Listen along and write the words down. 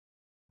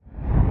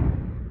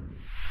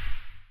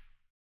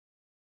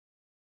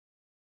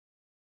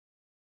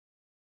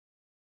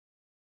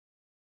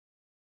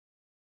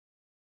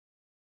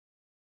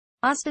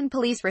Austin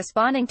police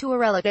responding to a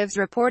relative's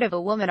report of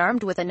a woman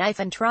armed with a knife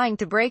and trying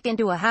to break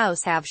into a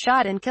house have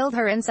shot and killed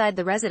her inside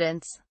the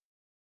residence.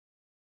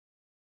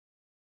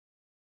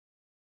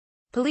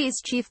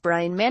 Police Chief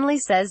Brian Manley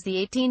says the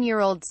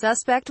 18-year-old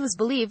suspect was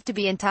believed to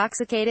be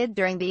intoxicated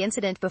during the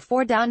incident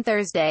before dawn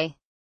Thursday.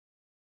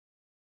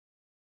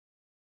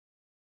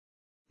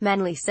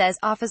 Manley says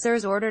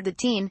officers ordered the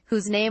teen,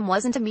 whose name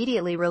wasn't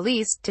immediately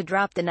released, to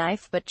drop the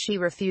knife, but she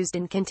refused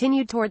and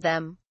continued toward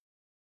them.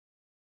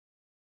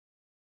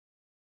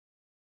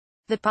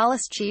 The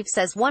police chief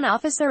says one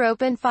officer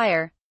opened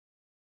fire.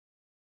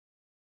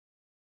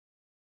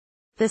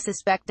 The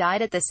suspect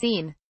died at the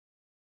scene.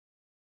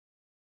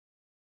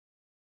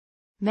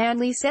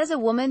 Manley says a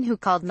woman who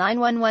called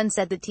 911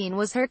 said the teen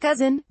was her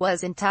cousin,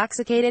 was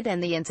intoxicated,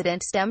 and the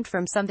incident stemmed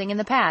from something in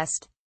the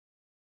past.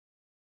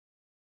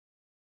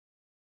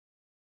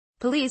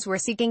 Police were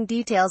seeking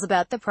details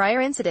about the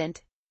prior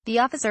incident. The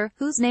officer,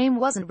 whose name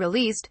wasn't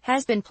released,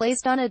 has been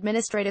placed on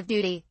administrative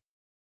duty.